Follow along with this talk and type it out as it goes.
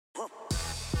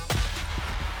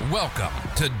Welcome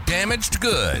to Damaged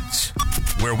Goods,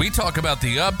 where we talk about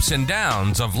the ups and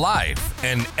downs of life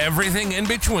and everything in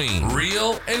between.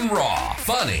 Real and raw,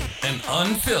 funny and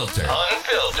unfiltered.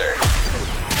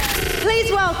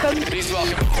 Please welcome.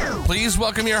 Please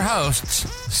welcome your hosts,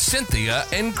 Cynthia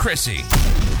and Chrissy.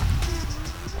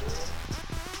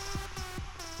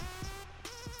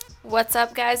 What's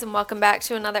up, guys, and welcome back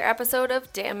to another episode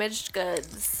of Damaged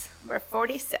Goods. We're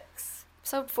 46,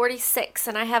 Episode 46,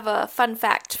 and I have a fun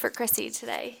fact for Chrissy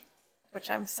today. which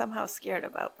I'm somehow scared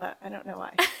about, but I don't know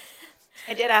why.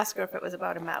 I did ask her if it was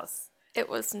about a mouse. It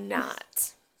was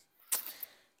not.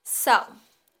 So,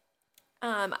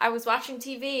 I was watching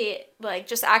TV,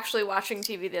 just actually watching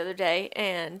TV the other day,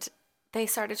 and they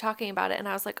started talking about it, and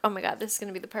I was like, oh my god, this is going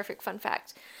to be the perfect fun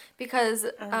fact. Because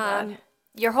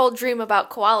your whole dream about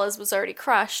koalas was already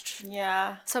crushed,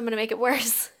 Yeah. so I'm going to make it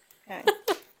worse. Okay.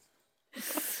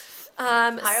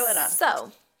 Pile it on.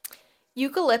 So,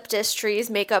 eucalyptus trees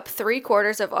make up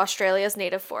 3/4 of Australia's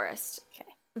native forest.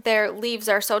 Okay. Their leaves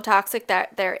are so toxic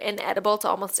that they're inedible to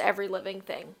almost every living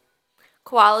thing.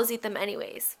 Koalas eat them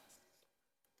anyways.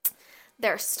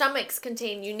 Their stomachs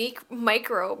contain unique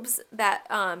microbes that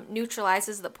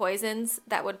neutralizes the poisons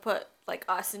that would put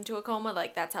us into a coma.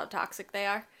 That's how toxic they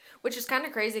are, which is kind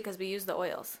of crazy because we use the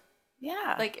oils.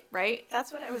 Yeah. Right?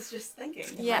 That's what I was just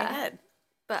thinking in Yeah. my head.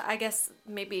 But I guess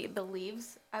maybe the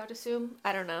leaves, I would assume.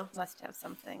 I don't know. Must have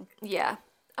something. Yeah.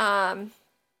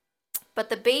 But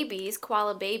the babies,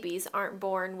 koala babies, aren't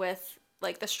born with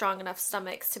the strong enough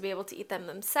stomachs to be able to eat them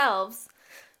themselves.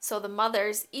 So the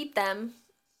mothers eat them.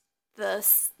 The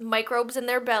microbes in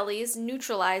their bellies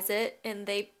neutralize it, and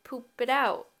they poop it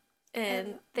out.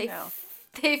 And they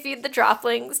feed the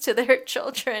droplings to their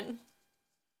children.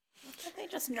 But they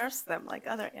just nurse them like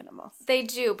other animals. They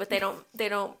do, but they don't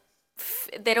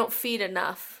feed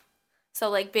enough.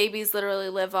 So babies literally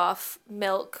live off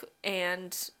milk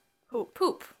and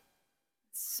poop.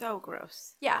 So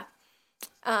gross. Yeah.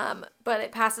 But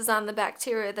it passes on the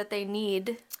bacteria that they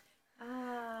need.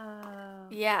 Oh.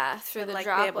 Yeah, through the be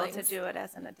droplings. able to do it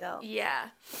as an adult. Yeah.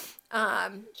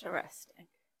 Interesting.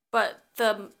 But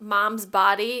the mom's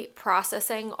body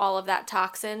processing all of that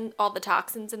toxin, all the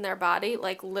toxins in their body,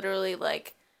 literally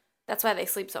that's why they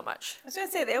sleep so much. I was going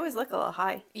to say, they always look a little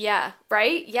high. Yeah,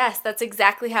 right? Yes, that's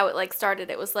exactly how it started.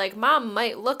 It was Mom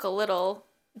might look a little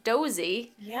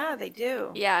dozy. Yeah, they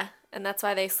do. Yeah, and that's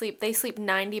why they sleep. They sleep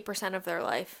 90% of their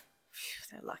life. Phew,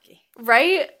 they're lucky.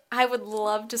 Right? I would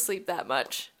love to sleep that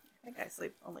much. I think I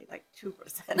sleep only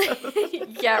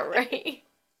 2% Yeah, right.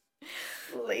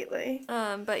 lately.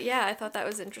 But yeah, I thought that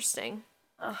was interesting.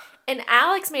 Ugh. And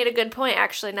Alex made a good point,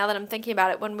 actually, now that I'm thinking about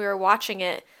it, when we were watching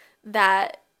it,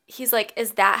 that he's like,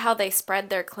 is that how they spread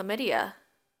their chlamydia?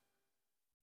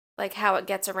 How it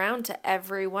gets around to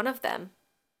every one of them.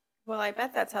 Well, I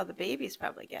bet that's how the babies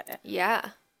probably get it. Yeah.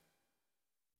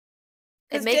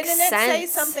 It 'Cause makes didn't it say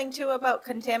sense. something too about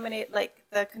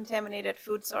the contaminated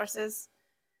food sources?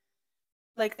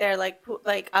 They're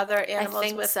other animals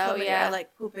think with so, chlamydia yeah. are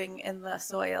pooping in the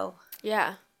soil.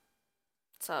 Yeah.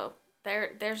 So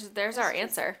there's our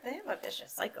answer. They have a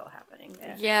vicious cycle happening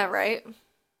there. Yeah, right?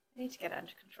 They need to get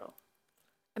under control.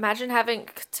 Imagine having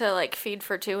to feed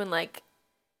for two and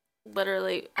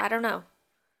literally, I don't know,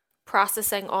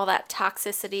 processing all that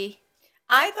toxicity.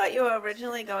 I thought you were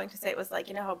originally going to say it was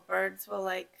how birds will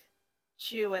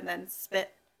chew and then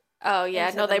spit. Oh yeah,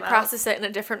 Into no, the they mouth. process it in a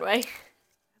different way.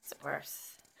 That's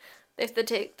worse. They have to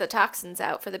take the toxins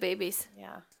out for the babies.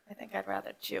 Yeah, I think I'd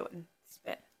rather chew and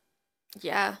spit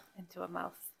Yeah. into a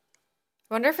mouth.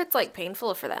 Wonder if it's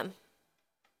painful for them.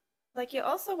 You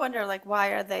also wonder why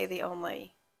are they the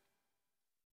only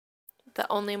The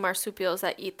only marsupials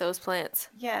that eat those plants.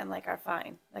 yeah, and are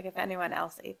fine. If anyone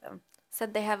else ate them.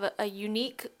 Said they have a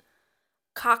unique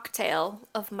cocktail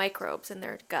of microbes in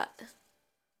their gut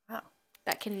Wow.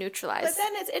 that can neutralize. But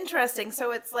then it's interesting.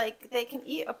 So it's they can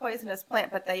eat a poisonous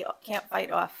plant, but they can't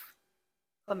fight off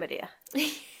chlamydia.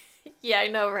 Yeah, I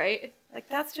know, right?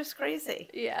 That's just crazy.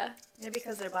 Yeah. Maybe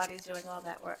because their body's doing all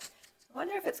that work. I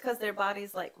wonder if it's because their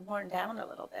body's worn down a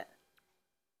little bit.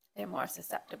 They're more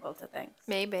susceptible to things.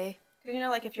 Maybe.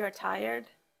 If you're tired,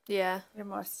 Yeah. you're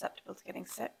more susceptible to getting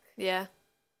sick. Yeah.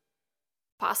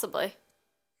 Possibly.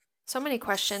 So many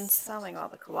questions. Solving all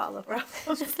the koala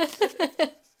problems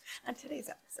on today's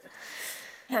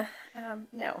episode.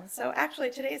 No. So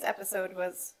actually, today's episode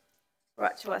was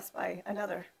brought to us by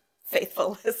another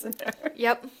faithful listener.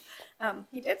 Yep.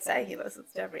 He did say he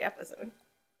listens to every episode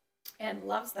and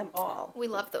loves them all. We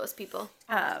love those people.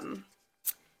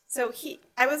 So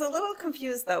I was a little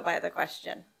confused though by the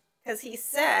question because he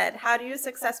said, "How do you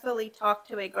successfully talk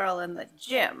to a girl in the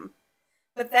gym?"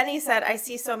 But then he said, I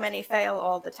see so many fail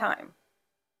all the time.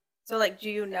 So, like, do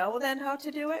you know then how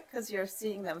to do it because you're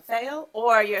seeing them fail?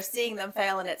 Or you're seeing them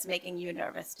fail and it's making you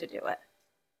nervous to do it?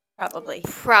 Probably.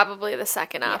 Probably the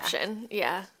second Yeah. option.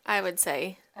 Yeah, I would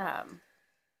say.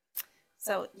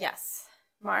 So, yes,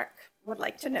 Mark would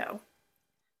like to know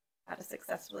how to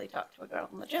successfully talk to a girl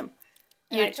in the gym.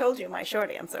 And I told you my short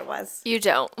answer was, You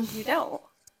don't. you don't.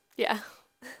 Yeah.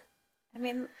 I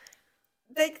mean,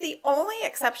 like, the only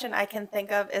exception I can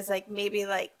think of is, like, maybe,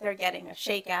 like, they're getting a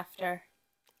shake after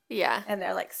Yeah. and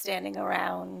they're, like, standing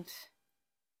around.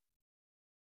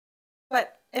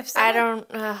 But if I someone,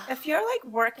 don't. if you're, like,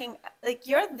 working, like,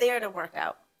 you're there to work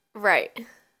out. Right.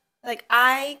 Like,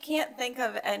 I can't think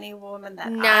of any woman that I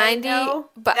 90 know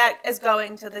but- that is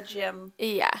going to the gym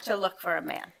Yeah. to look for a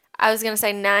man. I was going to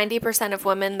say 90% of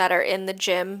women that are in the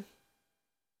gym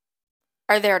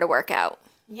are there to work out.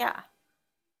 Yeah.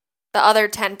 The other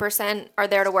 10% are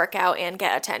there to work out and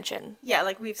get attention. Yeah,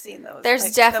 like, we've seen those. There's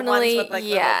like, definitely, the ones with, like,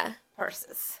 yeah. little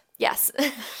purses. Yes.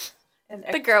 And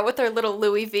The girl with her little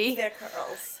Louis V. their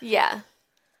curls. Yeah.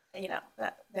 You know,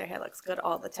 that their hair looks good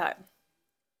all the time.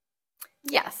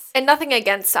 Yes. And nothing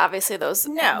against, obviously, those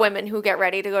No. women who get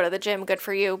ready to go to the gym. Good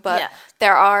for you. But Yeah.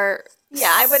 there are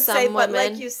Yeah, I would some say, but women.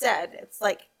 like you said, it's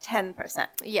like 10%.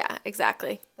 Yeah,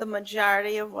 exactly. The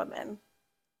majority of women.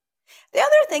 The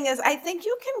other thing is, I think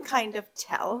you can kind of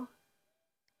tell,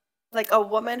 like, a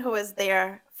woman who is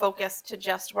there focused to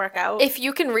just work out, If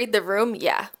you can read the room,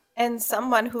 yeah. and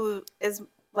someone who is,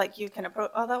 like, you can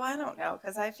approach, although I don't know,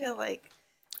 because I feel like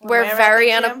when We're at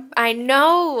very the gym, I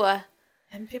know.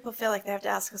 and people feel like they have to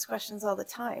ask us questions all the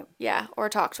time. Yeah, or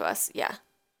talk to us. Yeah.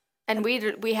 And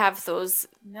we have those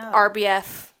No.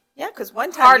 RBF. Yeah, because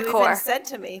one time you Hardcore. even said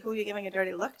to me, who are you giving a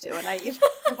dirty look to? And it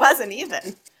wasn't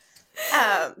even.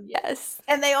 Yes.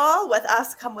 And they all, with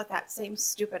us, come with that same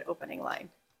stupid opening line.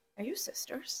 Are you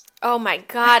sisters? Oh my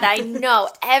God, I know.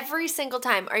 Every single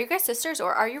time. Are you guys sisters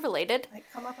or are you related? Like,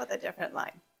 come up with a different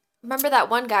line. Remember that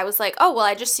one guy was like, "Oh, well,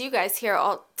 I just see you guys here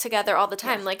all together all the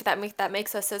time. Yeah. Like that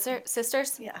makes us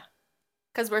sisters Yeah.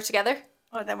 because we're together."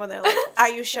 Or then when they're like, are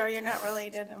you sure you're not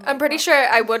related? I'm like, pretty well, sure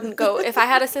I wouldn't go if I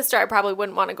had a sister. I probably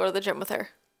wouldn't want to go to the gym with her.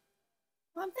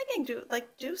 Well, I'm thinking,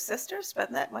 do sisters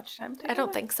spend that much time together? I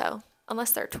don't think so,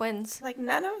 unless they're twins. Like,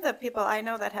 none of the people I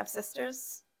know that have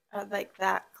sisters are, like,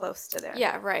 that close to their...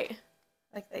 Yeah, right.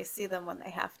 Like, they see them when they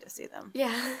have to see them.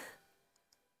 Yeah.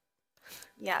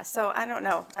 Yeah, so I don't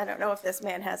know. I don't know if this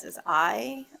man has his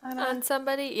eye on us. On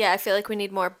somebody? Yeah, I feel like we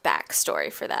need more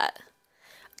backstory for that.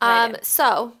 Right in.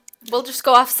 So we'll just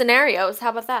go off scenarios. How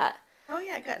about that? Oh,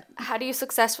 yeah, good. How do you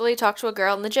successfully talk to a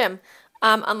girl in the gym?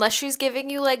 Unless she's giving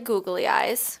you like googly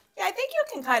eyes. Yeah, I think you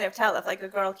can kind of tell if, like, a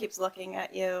girl keeps looking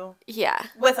at you Yeah.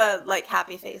 with a, like,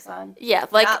 happy face on. Yeah,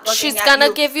 like Not looking she's at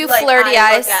gonna give you like flirty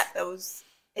I eyes. Look at those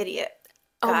idiot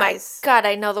Oh my guys God,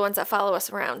 I know the ones that follow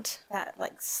us around. that,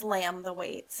 like, slam the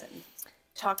weights and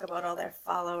talk about all their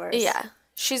followers. Yeah.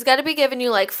 She's got to be giving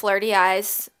you like flirty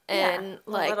eyes and Yeah,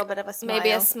 like a little bit of a smile. maybe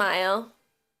a smile.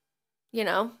 You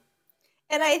know?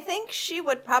 And I think she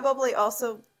would probably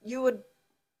also, you would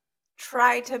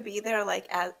try to be there, like,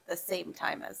 at the same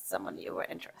time as someone you were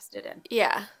interested in.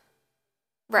 Yeah.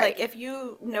 Right. Like, if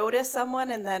you notice someone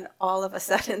and then all of a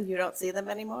sudden you don't see them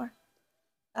anymore,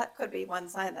 that could be one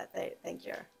sign that they think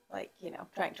you're, like, you know,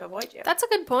 trying to avoid you. That's a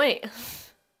good point.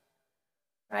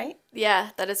 Right? Yeah,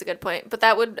 that is a good point. But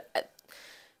that would,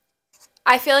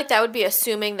 I feel like that would be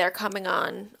assuming they're coming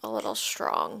on a little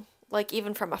strong, like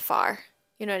even from afar.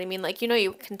 You know what I mean? Like,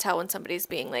 you can tell when somebody's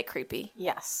being like creepy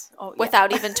Yes. Oh, yeah.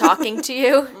 without even talking to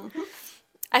you.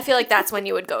 I feel like that's when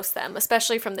you would ghost them,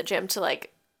 especially from the gym to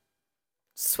like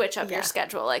switch up Yeah. your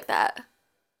schedule like that.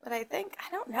 But I think, I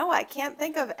don't know, I can't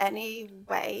think of any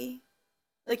way.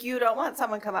 Like, you don't want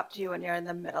someone come up to you when you're in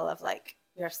the middle of, like,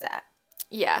 your set.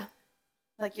 Yeah.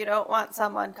 Like, you don't want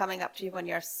someone coming up to you when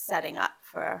you're setting up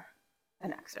for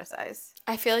an exercise.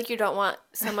 I feel like you don't want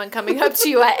someone coming up to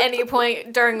you at any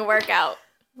point during a workout.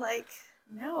 Like,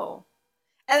 no.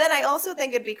 And then I also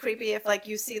think it'd be creepy if, like,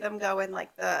 you see them go in,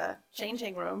 like, the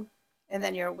changing room and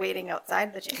then you're waiting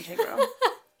outside the changing room.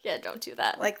 Yeah, don't do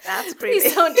that. Like, that's creepy.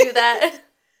 Please don't do that.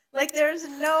 Like, there's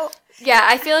no... Yeah,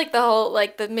 I feel like the whole,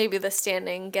 like, maybe the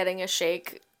standing, getting a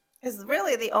shake, Is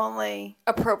really the only...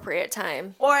 appropriate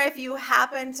time. Or if you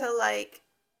happen to, like,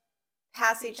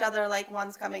 pass each other, like,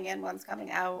 one's coming in, one's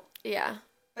coming out. Yeah.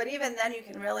 But even then, you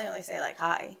can really only say, like,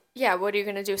 hi. Yeah, what are you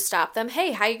going to do? Stop them?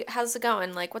 Hey, how's it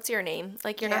going? Like, what's your name?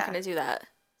 Like, you're not Yeah. going to do that.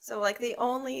 So, like,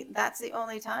 that's the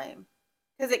only time.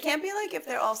 Because it can't be, like, if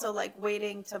they're also, like,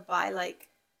 waiting to buy, like,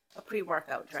 a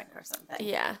pre-workout drink or something.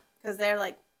 Yeah. Because they're,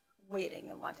 like, waiting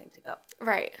and wanting to go.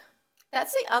 Right.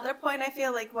 That's the other point I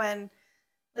feel like when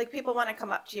like people want to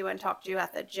come up to you and talk to you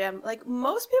at the gym, like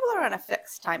most people are on a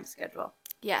fixed time schedule.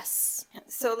 Yes.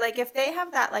 So like if they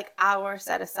have that like hour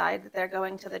set aside that they're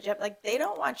going to the gym, like they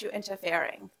don't want you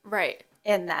interfering Right.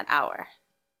 in that hour.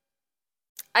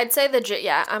 I'd say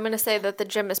I'm going to say that the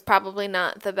gym is probably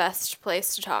not the best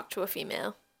place to talk to a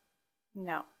female.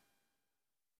 No.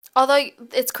 Although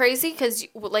it's crazy because,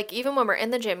 like, even when we're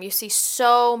in the gym, you see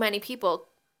so many people,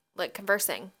 like,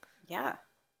 conversing. Yeah.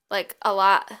 Like, a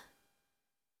lot.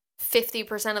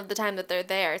 50% of the time that they're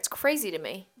there. It's crazy to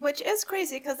me. Which is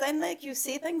crazy because then, like, you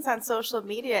see things on social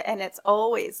media and it's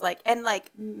always like, and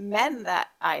like men that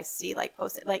I see, like,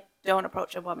 posted, like, don't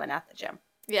approach a woman at the gym.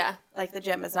 Yeah. Like, the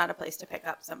gym is not a place to pick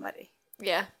up somebody.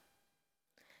 Yeah.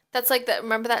 That's like that.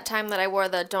 Remember that time that I wore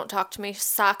the "Don't Talk to Me"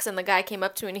 socks, and the guy came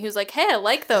up to me and he was like, "Hey, I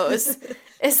like those."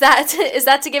 Is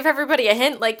that to give everybody a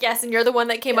hint? Like, yes, and you're the one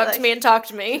that came up like, to me and talked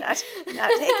to me. Not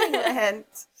taking the hint.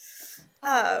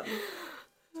 I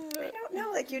don't know.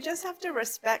 Like, you just have to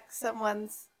respect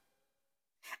someone's.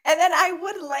 And then I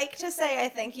would like to say I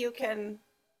think you can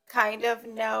kind of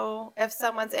know if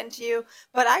someone's into you,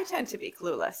 but I tend to be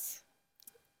clueless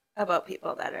about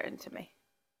people that are into me.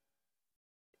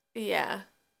 Yeah.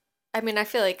 I mean, I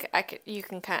feel like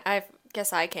I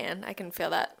guess I can feel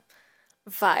that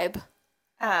vibe.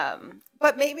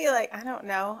 But maybe like, I don't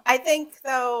know. I think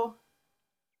though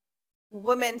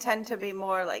women tend to be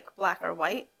more like black or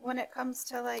white when it comes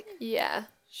to like Yeah.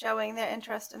 showing their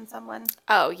interest in someone.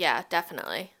 Oh, yeah,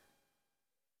 definitely.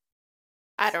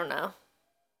 I don't know.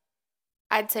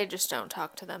 I'd say just don't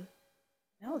talk to them.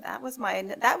 No, that was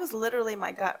literally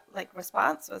my gut like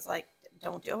response was like,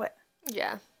 don't do it.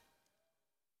 Yeah.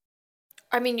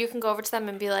 I mean, you can go over to them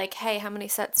and be like, "Hey, how many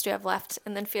sets do you have left?"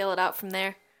 and then feel it out from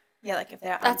there. Yeah, like if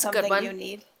they're on That's a good something one. you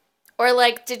need. Or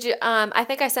like, did you I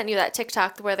think I sent you that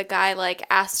TikTok where the guy like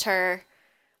asked her,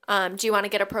 "Do you want to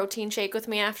get a protein shake with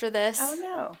me after this?" Oh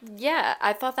no. Yeah,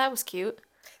 I thought that was cute.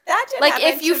 That did Like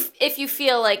happen if you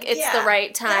feel like it's the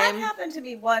right time. That happened to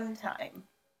me one time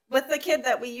with the kid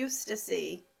that we used to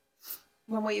see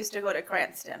when we used to go to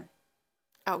Cranston.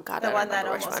 Oh God, The I one that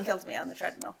remember which almost one. killed me on the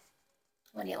treadmill.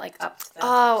 When you like upped the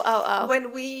Oh.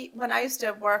 when I used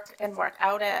to work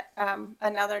out at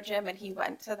another gym and he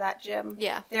went to that gym,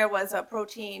 Yeah. there was a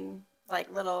protein like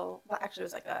little actually it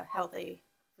was like a healthy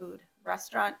food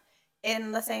restaurant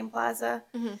in the same plaza.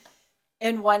 Mm-hmm.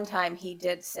 And one time he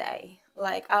did say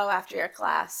like, oh, after your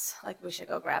class, like we should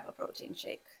go grab a protein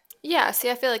shake. Yeah, see,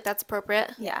 I feel like that's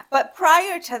appropriate. Yeah. But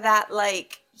prior to that,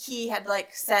 like he had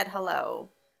like said hello.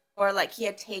 Or like he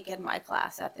had taken my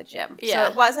class at the gym. Yeah.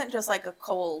 So it wasn't just like a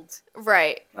cold,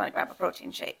 Right. you want to grab a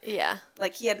protein shake. Yeah.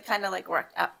 Like he had kind of like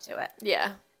worked up to it.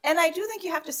 Yeah. And I do think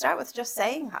you have to start with just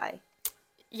saying hi.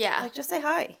 Yeah. Like just say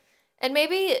hi. And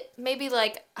maybe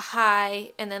like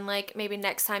hi, and then like maybe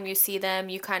next time you see them,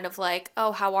 you kind of like,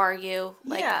 "Oh, how are you?"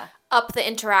 Like Yeah. up the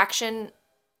interaction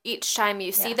each time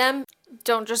you see Yeah. them.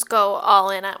 Don't just go all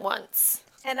in at once.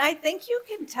 And I think you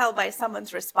can tell by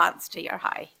someone's response to your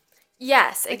hi.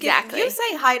 Yes, Like exactly. if you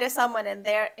say hi to someone and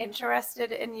they're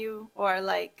interested in you, or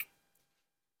like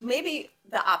maybe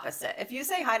the opposite. If you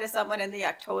say hi to someone and they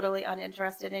are totally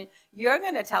uninterested in you, you're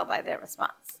going to tell by their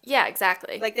response. Yeah,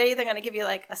 exactly. Like they're either going to give you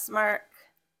like a smirk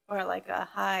or like a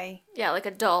hi. Yeah, like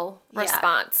a dull Yeah.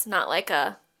 response, not like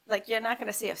a Like you're not going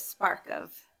to see a spark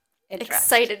of interest.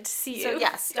 excited to see you. So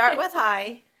yeah, start with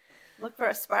hi. Look for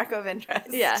a spark of interest.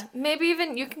 Yeah, maybe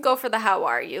even you can go for the "how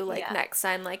are you" like Yeah. next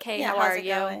time, like "Hey, Yeah, how how's are it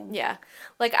you?" going? Yeah,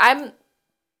 like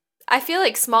I feel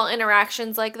like small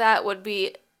interactions like that would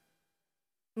be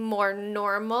more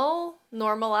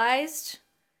normalized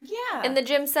Yeah. in the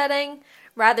gym setting,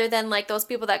 rather than like those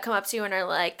people that come up to you and are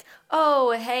like,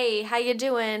 "Oh, hey, how you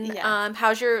doing? Yeah.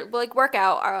 How's your like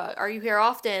workout? Are you here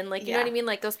often?" Like, you know Yeah. what I mean?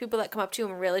 Like those people that come up to you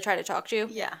and really try to talk to you.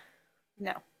 Yeah.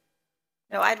 No.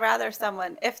 No, I'd rather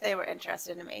someone, if they were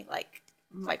interested in me, like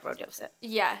microdose it.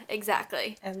 Yeah,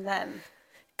 exactly. And then,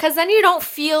 Because then you don't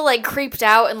feel like creeped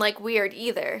out and like weird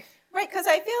either. right, because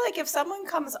I feel like if someone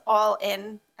comes all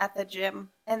in at the gym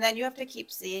and then you have to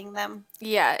keep seeing them,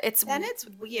 Yeah, then it's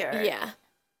weird. yeah.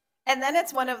 And then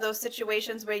it's one of those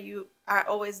situations where you are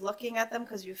always looking at them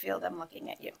because you feel them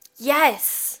looking at you.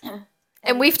 Yes.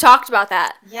 And we've talked about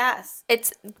that. Yes,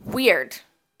 It's weird.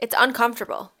 It's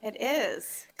uncomfortable. it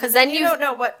is. Because then You you don't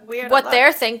know what weird what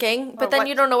they're thinking, but Or then what-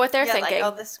 you don't know what they're yeah, thinking.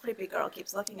 like, oh, this creepy girl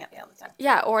keeps looking at me all the time.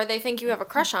 Yeah, or they think you have a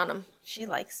crush on them, She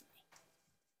likes me.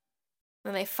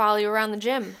 and they follow you around the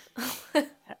gym.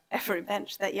 Every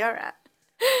bench that you're at.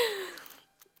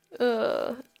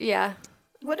 Yeah.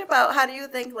 What about, how do you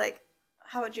think, like,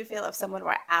 how would you feel if someone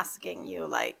were asking you,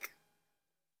 like,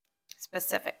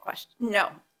 specific questions? No,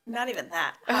 not even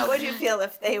that. How would you feel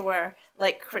if they were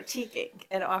like critiquing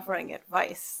and offering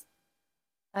advice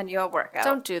on your workout?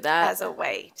 Don't do that. As a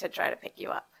way to try to pick you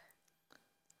up.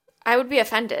 I would be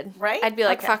offended. Right? I'd be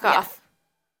like, Okay, fuck yeah. off.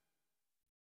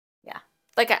 Yeah.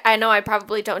 Like, I know I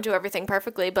probably don't do everything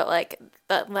perfectly, but like,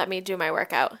 let me do my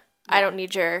workout. I don't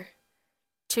need your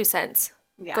 2 cents.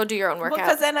 Yeah. Go do your own workout.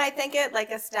 Because then I think it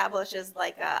like establishes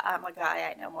like I'm a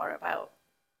guy, I know more about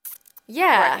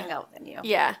yeah. working out than you.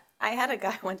 Yeah. I had a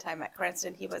guy one time at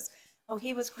Cranston. He was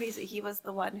crazy. He was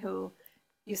the one who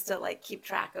used to like keep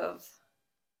track of,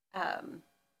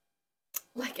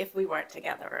 like if we weren't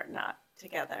together or not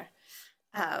together.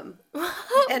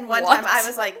 And one time I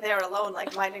was like there alone,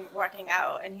 like working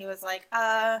out, and he was like,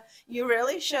 you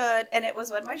really should. And it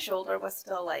was when my shoulder was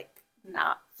still like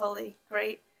not fully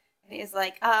great. And he's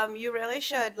like, you really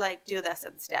should like do this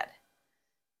instead.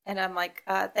 And I'm like,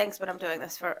 thanks, but I'm doing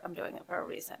it for a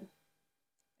reason.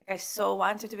 Like I so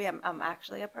wanted to be. I'm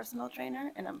actually a personal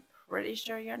trainer, and I'm pretty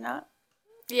sure you're not.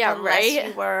 Yeah, Unless right?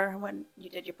 you were when you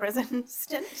did your prison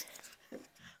stint.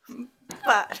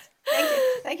 But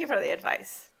thank you for the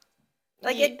advice.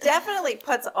 Like it definitely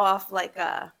puts off like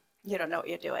you don't know what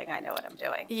you're doing. I know what I'm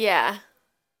doing. Yeah.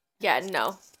 Yeah,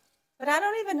 no. But I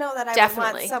don't even know that I would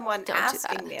Definitely want someone don't do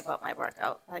asking that. me about my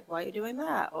workout. Like, why are you doing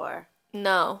that? Or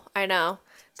No, I know.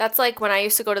 That's like when I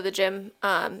used to go to the gym,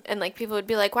 and like people would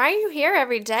be like, why are you here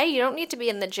every day? You don't need to be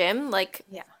in the gym. Like,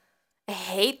 yeah. I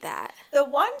hate that. The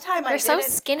one time You're I so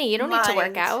didn't skinny. You don't need to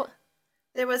work mind, out.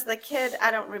 There was the kid,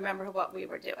 I don't remember what we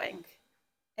were doing.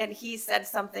 And he said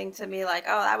something to me like,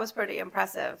 oh, that was pretty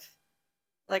impressive.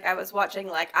 Like I was watching,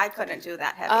 like I couldn't do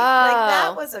that heavy. Like that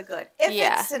Oh. was a good, if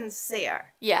Yeah. it's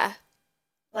sincere. Yeah.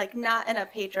 Like not in a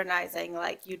patronizing,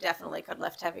 like you definitely could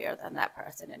lift heavier than that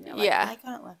person. And you're like, Yeah. I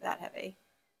couldn't lift that heavy.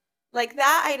 Like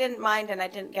that I didn't mind, and I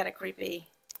didn't get a creepy.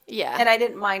 Yeah. And I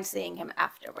didn't mind seeing him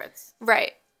afterwards.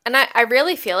 Right. And I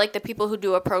really feel like the people who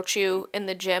do approach you in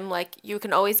the gym, like you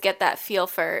can always get that feel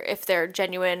for if they're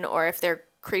genuine or if they're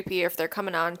creepy or if they're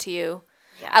coming on to you.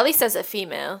 Yeah. At least as a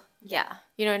female. Yeah.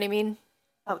 You know what I mean?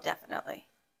 Oh, definitely.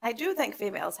 I do think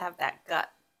females have that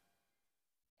gut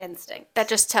instinct. That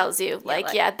just tells you, like,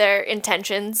 like- yeah, their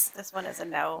intentions. This one is a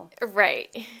no.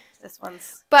 Right. This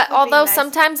one's. But could be although nice.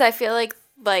 sometimes I feel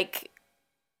like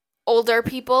older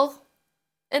people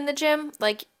in the gym,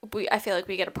 like I feel like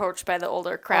we get approached by the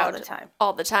older crowd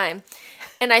all the time.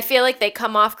 And I feel like they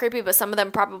come off creepy, but some of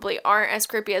them probably aren't as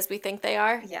creepy as we think they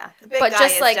are. Yeah. The big But guy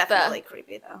just is like definitely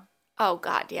creepy though. Oh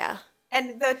God, yeah.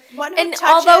 And the one who And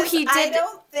touches, although he I did-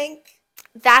 don't think.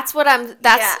 That's who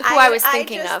I was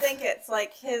thinking I just of. think it's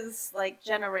like his like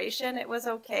generation. It was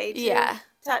okay to Yeah.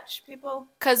 touch people.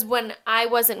 Because when I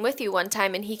wasn't with you one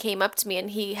time and he came up to me and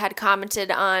he had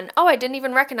commented on, oh, I didn't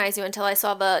even recognize you until I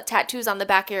saw the tattoos on the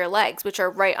back of your legs, which are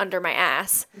right under my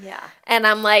ass. Yeah. And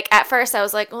I'm like, at first I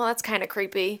was like, well, that's kind of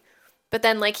creepy. But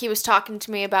then like he was talking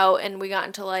to me about, and we got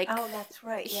into like Oh, that's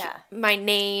right. Yeah. my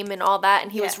name and all that.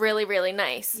 And he was Yeah. really, really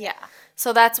nice. Yeah.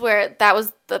 So that's where that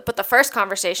was but the first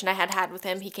conversation I had with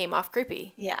him, he came off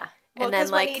creepy. Yeah. Well, And then,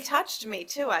 because when like- he touched me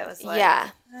too, I was like,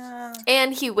 Yeah. uh,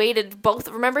 And he waited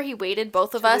remember he waited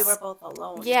both of us? we were both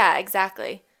alone. Yeah,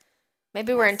 exactly.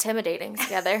 Maybe we're Yes. intimidating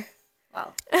together.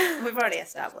 Well, we've already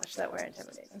established that we're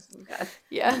intimidating. We've got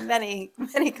Yeah. many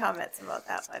comments about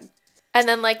that one. And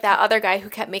then like that other guy who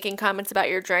kept making comments about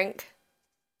your drink,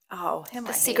 Oh, him!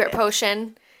 the I secret hated.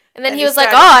 potion. And then And he he was like,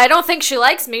 started- "Oh, I don't think she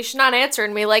likes me. She's not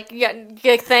answering me." Like,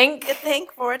 you think? You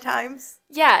think 4 times?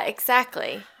 Yeah,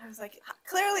 exactly. I was like,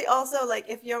 clearly, also like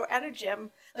if you're at a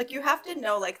gym, like you have to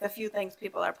know like the few things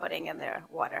people are putting in their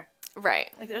water.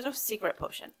 Right. Like there's no secret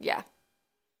potion. Yeah.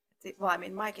 Well, I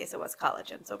mean, in my case, it was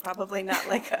collagen, so probably not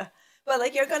like a. But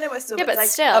like you're going to assume Yeah, it's but like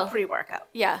still. a pre-workout.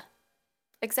 Yeah.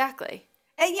 Exactly.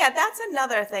 And yeah, that's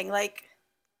another thing. Like,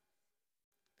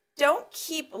 don't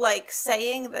keep like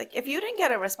saying like if you didn't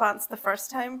get a response the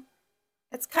first time,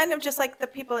 it's kind of just like the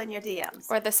people in your DMs.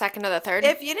 Or the second or the third.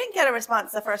 If you didn't get a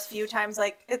response the first few times,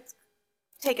 like it's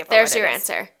take it. For There's what it your is.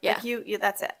 answer. Yeah. Like you.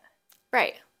 That's it.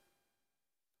 Right.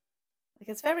 Like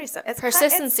it's very it's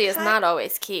Persistency is not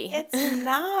always key. It's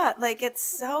not like it's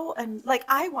so and like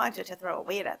I wanted to throw a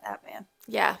weight at that man,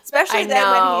 Yeah. especially I then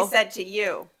when know. he said to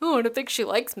you, Oh, I don't think she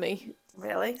likes me.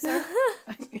 "Really, sir?"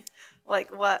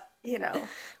 Like what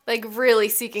Like really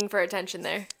seeking for attention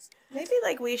there. Maybe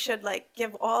like we should like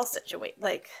give all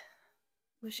like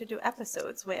we should do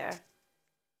episodes where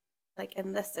like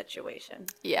in this situation.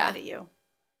 Yeah. How do you?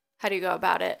 How do you go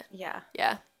about it? Yeah.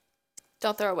 Yeah.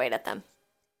 Don't throw a weight at them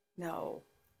No.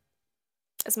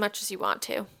 as much as you want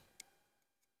to.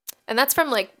 And that's from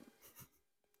like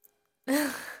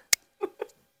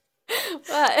As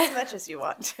But, much as you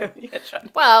want to. Yeah, try.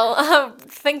 well, I'm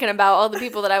thinking about all the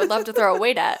people that I would love to throw a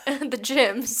weight at the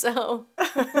gym. So,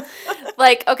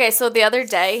 like, okay, so the other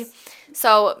day,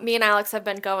 so me and Alex have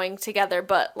been going together,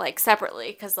 but like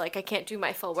separately, because like I can't do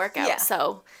my full workout. Yeah.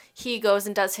 So he goes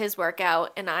and does his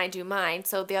workout, and I do mine.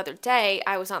 So the other day,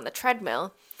 I was on the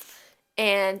treadmill.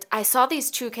 And I saw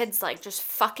these two kids like just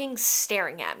fucking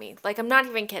staring at me. Like, I'm not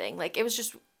even kidding. Like, it was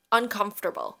just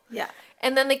uncomfortable. Yeah.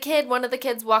 And then one of the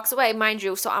kids walks away, mind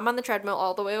you. So I'm on the treadmill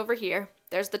all the way over here.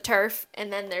 There's the turf,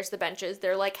 and then there's the benches.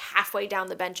 They're like halfway down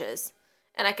the benches.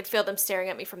 And I could feel them staring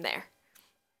at me from there.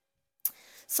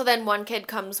 So then one kid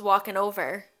comes walking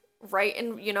over, right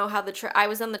in, you know how I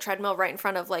was on the treadmill right in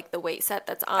front of like the weight set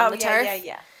that's on the turf.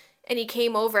 Yeah. And he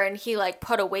came over and he like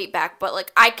put a weight back, but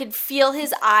like I could feel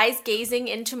his eyes gazing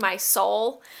into my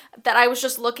soul, that I was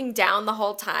just looking down the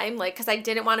whole time, like, because I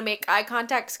didn't want to make eye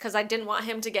contact, because I didn't want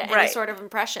him to get any Right. sort of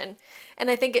impression. And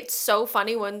I think it's so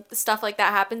funny when stuff like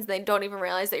that happens, they don't even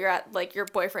realize that you're at like your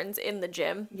boyfriend's in the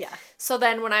gym. Yeah. So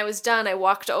then when I was done, I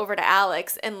walked over to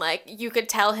Alex, and like you could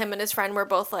tell him and his friend were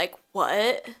both like,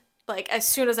 what? Like as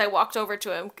soon as I walked over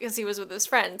to him, because he was with his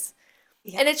friends.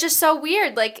 Yeah. And it's just so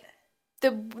weird, like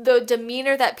the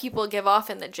demeanor that people give off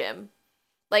in the gym.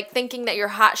 Like thinking that you're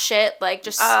hot shit, like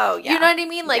just, Oh, yeah. you know what I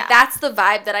mean? Like Yeah. that's the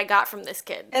vibe that I got from this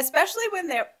kid. Especially when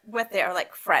they're with their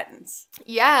like friends.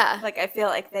 Yeah. Like I feel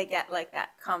like they get like that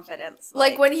confidence.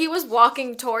 Like when he was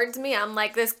walking towards me, I'm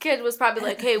like, this kid was probably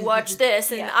like, hey, watch this.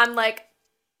 And Yeah. I'm like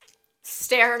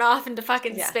staring off into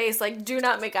fucking Yeah. space. Like, do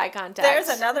not make eye contact.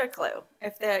 There's another clue.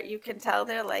 If they're, you can tell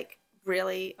they're like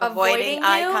really avoiding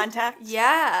eye you? contact.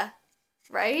 Yeah.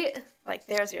 Right? Like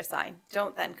there's your sign.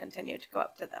 Don't then continue to go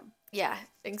up to them. Yeah,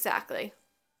 exactly.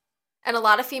 And a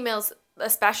lot of females,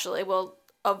 especially, will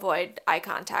avoid eye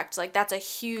contact. Like, that's a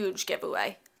huge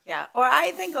giveaway. Yeah. Or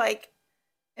I think like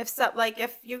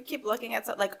if you keep looking at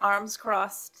like arms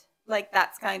crossed, like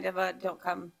that's kind of a don't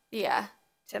come Yeah.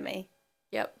 to me.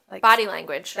 Yep. Like Body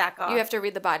language. back off. You have to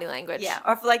read the body language. Yeah.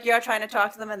 Or if like you're trying to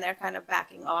talk to them and they're kind of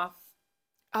backing off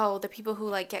Oh, the people who,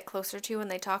 like, get closer to you when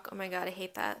they talk. Oh, my God, I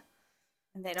hate that.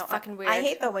 and they don't fucking I weird.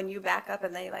 hate though when you back up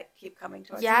and they like keep coming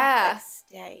towards Yeah. you. Like,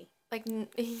 stay.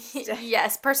 Like,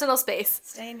 yes, personal space.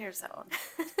 Stay in your zone.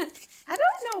 I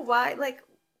don't know why. Like,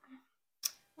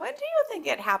 when do you think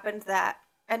it happened that?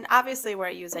 And obviously, we're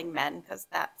using men because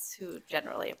that's who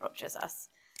generally approaches us.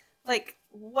 Like,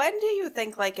 when do you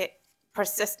think like it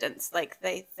persistence? Like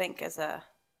they think is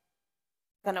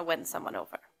gonna win someone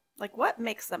over. Like, what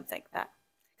makes them think that?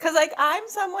 Because like I'm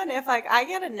someone if like I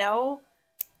get a no.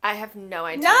 I have no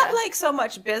idea. Not like so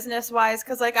much business wise,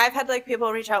 because like I've had like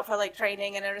people reach out for like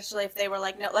training, and initially if they were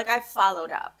like no, like I've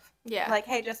followed up. Yeah. Like,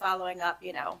 hey, just following up,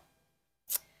 you know.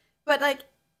 But like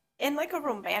in like a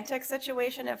romantic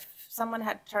situation, if someone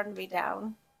had turned me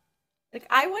down, like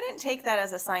I wouldn't take that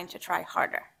as a sign to try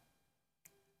harder.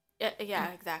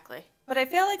 Yeah, exactly. But I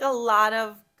feel like a lot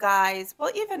of guys,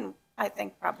 well, even I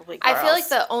think probably girls. I feel like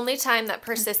the only time that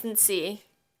persistency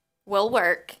will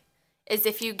work is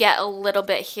if you get a little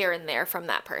bit here and there from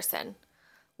that person.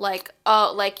 Like,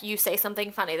 oh, like you say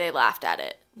something funny, they laughed at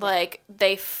it. Like,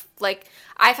 like,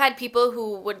 I've had people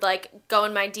who would, like, go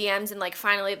in my DMs and, like,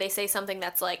 finally they say something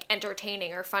that's, like,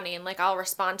 entertaining or funny, and, like, I'll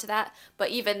respond to that. But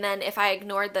even then, if I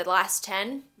ignored the last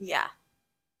 10, yeah,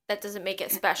 that doesn't make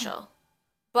it special.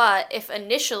 But if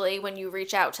initially when you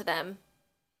reach out to them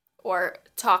or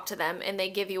talk to them and they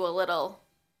give you a little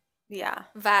yeah,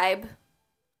 vibe,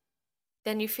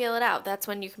 then you feel it out. That's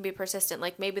when you can be persistent.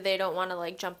 Like maybe they don't want to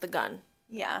like jump the gun.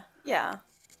 yeah.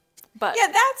 But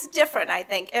Yeah, that's different, I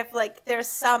think, if like there's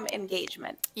some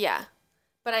engagement. yeah.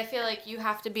 But I feel like you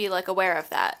have to be like aware of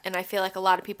that, and I feel like a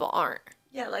lot of people aren't.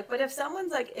 Yeah, like, but if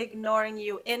someone's like ignoring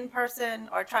you in person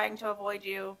or trying to avoid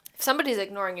you, If somebody's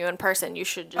ignoring you in person, you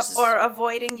should just or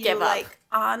avoiding you give up. like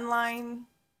online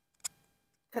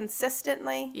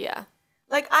consistently, yeah.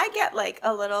 like I get like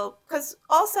a little, because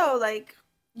also like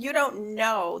you don't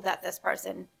know that this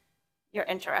person you're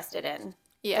interested in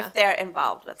Yeah. if they're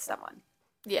involved with someone.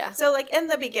 Yeah. So like in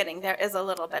the beginning, there is a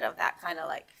little bit of that kind of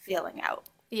like feeling out.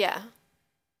 Yeah.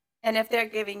 And if they're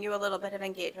giving you a little bit of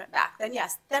engagement back, then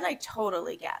yes, then I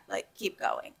totally get like keep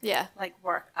going, Yeah. like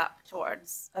work up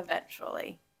towards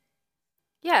eventually.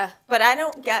 Yeah. But I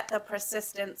don't get the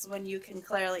persistence when you can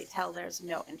clearly tell there's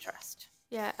no interest.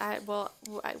 Yeah.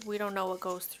 We don't know what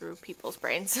goes through people's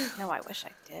brains. No, I wish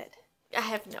I did. I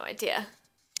have no idea.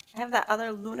 I have that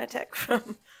other lunatic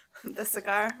from the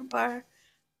cigar bar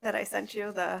that I sent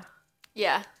you.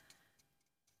 Yeah.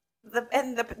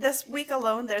 This week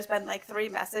alone, there's been like 3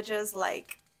 messages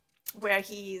like, where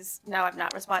now I've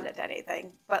not responded to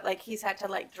anything, but like he's had to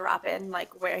like drop in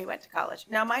like where he went to college.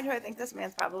 Now, mind you, I think this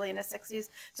man's probably in his 60s,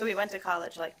 so he went to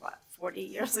college like what, 40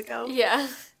 years ago. Yeah.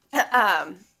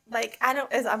 Like I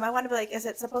want to be like, is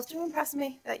it supposed to impress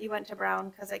me that you went to Brown?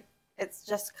 Because it's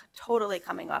just totally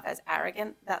coming off as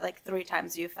arrogant that like 3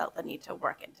 times you felt the need to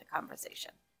work into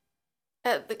conversation.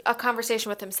 A conversation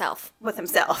with himself. With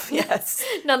himself, yes.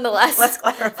 Nonetheless. Let's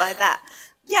clarify that.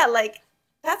 Yeah, like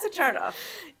that's a turnoff.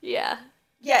 Yeah.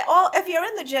 Yeah, if you're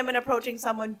in the gym and approaching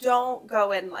someone, don't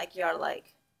go in like you're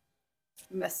like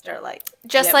Mr. like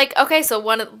just gym. like okay,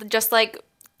 so just like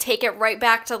take it right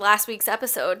back to last week's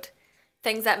episode.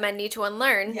 Things that men need to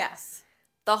unlearn. Yes.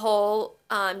 The whole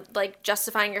like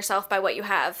justifying yourself by what you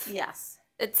have. Yes.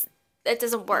 It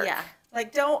doesn't work. Yeah.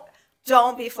 Like don't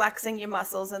be flexing your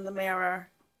muscles in the mirror.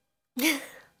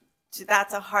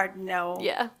 That's a hard no.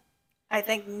 Yeah. I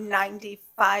think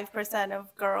 95%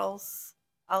 of girls,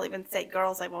 I'll even say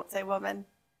girls, I won't say women,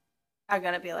 are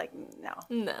going to be like,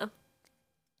 no.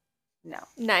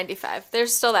 95.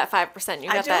 There's still that 5%.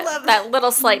 You got love that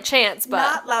little slight chance, but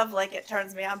not love like it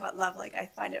turns me on, but love like I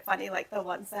find it funny, like the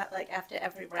ones that like after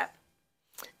every rep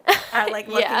are like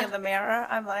looking Yeah. in the mirror.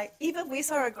 I'm like, even we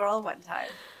saw a girl one time.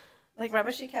 Like,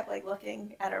 remember she kept like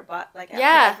looking at her butt like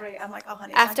after every, I'm like, oh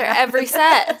honey. after every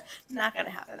set. Not going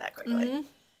to happen that quickly. Mm-hmm.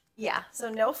 Yeah, so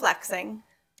no flexing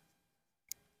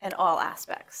in all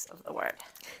aspects of the word.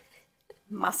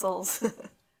 Muscles,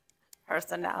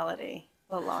 personality,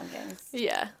 belongings.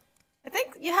 Yeah. I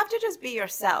think you have to just be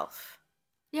yourself.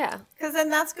 Yeah. Because then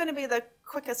that's going to be the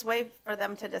quickest way for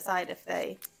them to decide if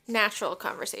they Natural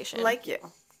conversation. like you.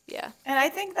 Yeah. And I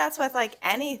think that's with like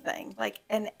anything, like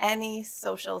in any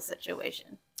social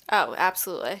situation. Oh,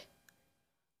 absolutely.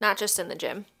 Not just in the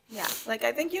gym. Yeah. Like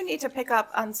I think you need to pick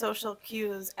up on social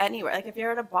cues anywhere. Like if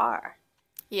you're at a bar,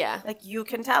 Yeah. like you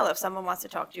can tell if someone wants to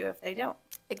talk to you if they don't.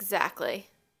 Exactly.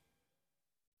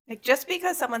 Like just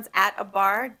because someone's at a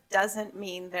bar doesn't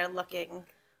mean they're looking.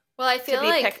 Well, I feel be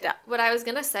like picked up. what I was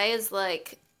going to say is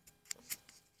like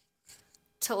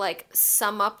to like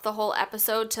sum up the whole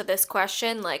episode to this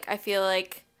question, like I feel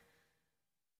like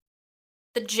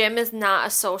the gym is not a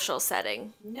social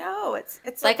setting. No, it's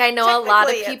Like I know a lot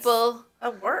of technically people it's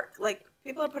a work. Like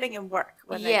people are putting in work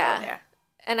when they Yeah. go there.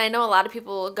 and I know a lot of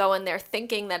people will go in there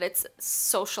thinking that it's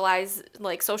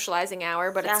socializing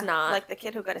hour, but it's Yeah, not. Like the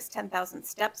kid who got his 10,000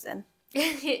 steps in.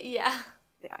 Yeah.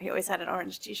 Yeah, he always had an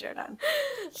orange T-shirt on.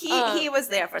 He was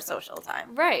there for social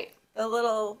time. Right. The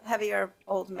little heavier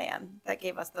old man that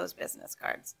gave us those business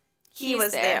cards. He He's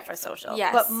was there. there for social.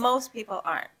 Yes. But most people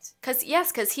aren't. Because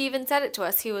he even said it to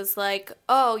us. He was like,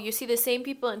 oh, you see the same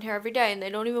people in here every day and they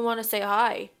don't even want to say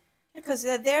hi. Because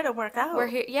they're there to work out. We're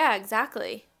here. Yeah,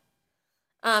 exactly.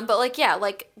 But like, yeah,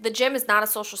 like the gym is not a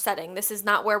social setting. This is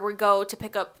not where we go to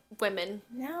pick up women.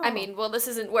 No. I mean, well, this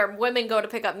isn't where women go to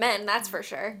pick up men. That's for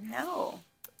sure. No.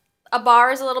 A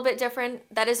bar is a little bit different.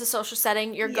 That is a social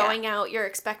setting. You're Yeah. going out. You're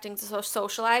expecting to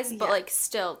socialize, but Yeah. like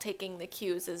still taking the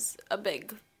cues is a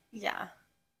big Yeah.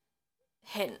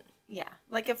 hint. Yeah.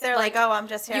 Like if they're Like, like, oh, I'm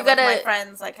just here you with my gotta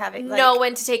friends, like having like, Know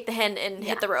when to take the hint and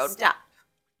hit the road. Stop.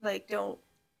 Like don't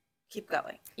keep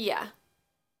going. Yeah.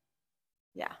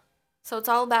 Yeah. So it's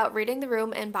all about reading the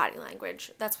room and body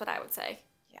language. That's what I would say.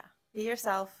 Yeah. Be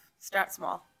yourself. Start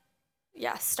small.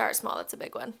 Yeah, start small. That's a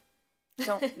big one.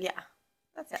 Don't yeah.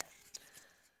 That's it.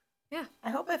 Yeah. I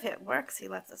hope if it works he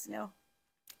lets us know.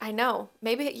 I know.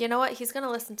 Maybe, you know what? He's going to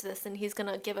listen to this and he's going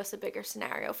to give us a bigger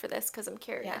scenario for this because I'm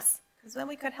curious. Because then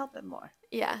we could help him more.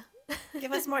 Yeah.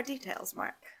 Give us more details,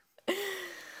 Mark.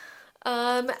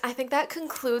 I think that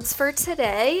concludes for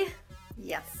today.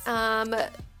 Yes.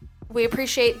 We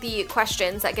appreciate the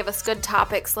questions that give us good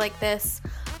topics like this.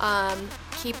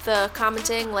 Keep the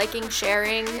commenting, liking,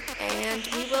 sharing, and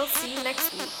we will see you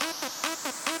next week.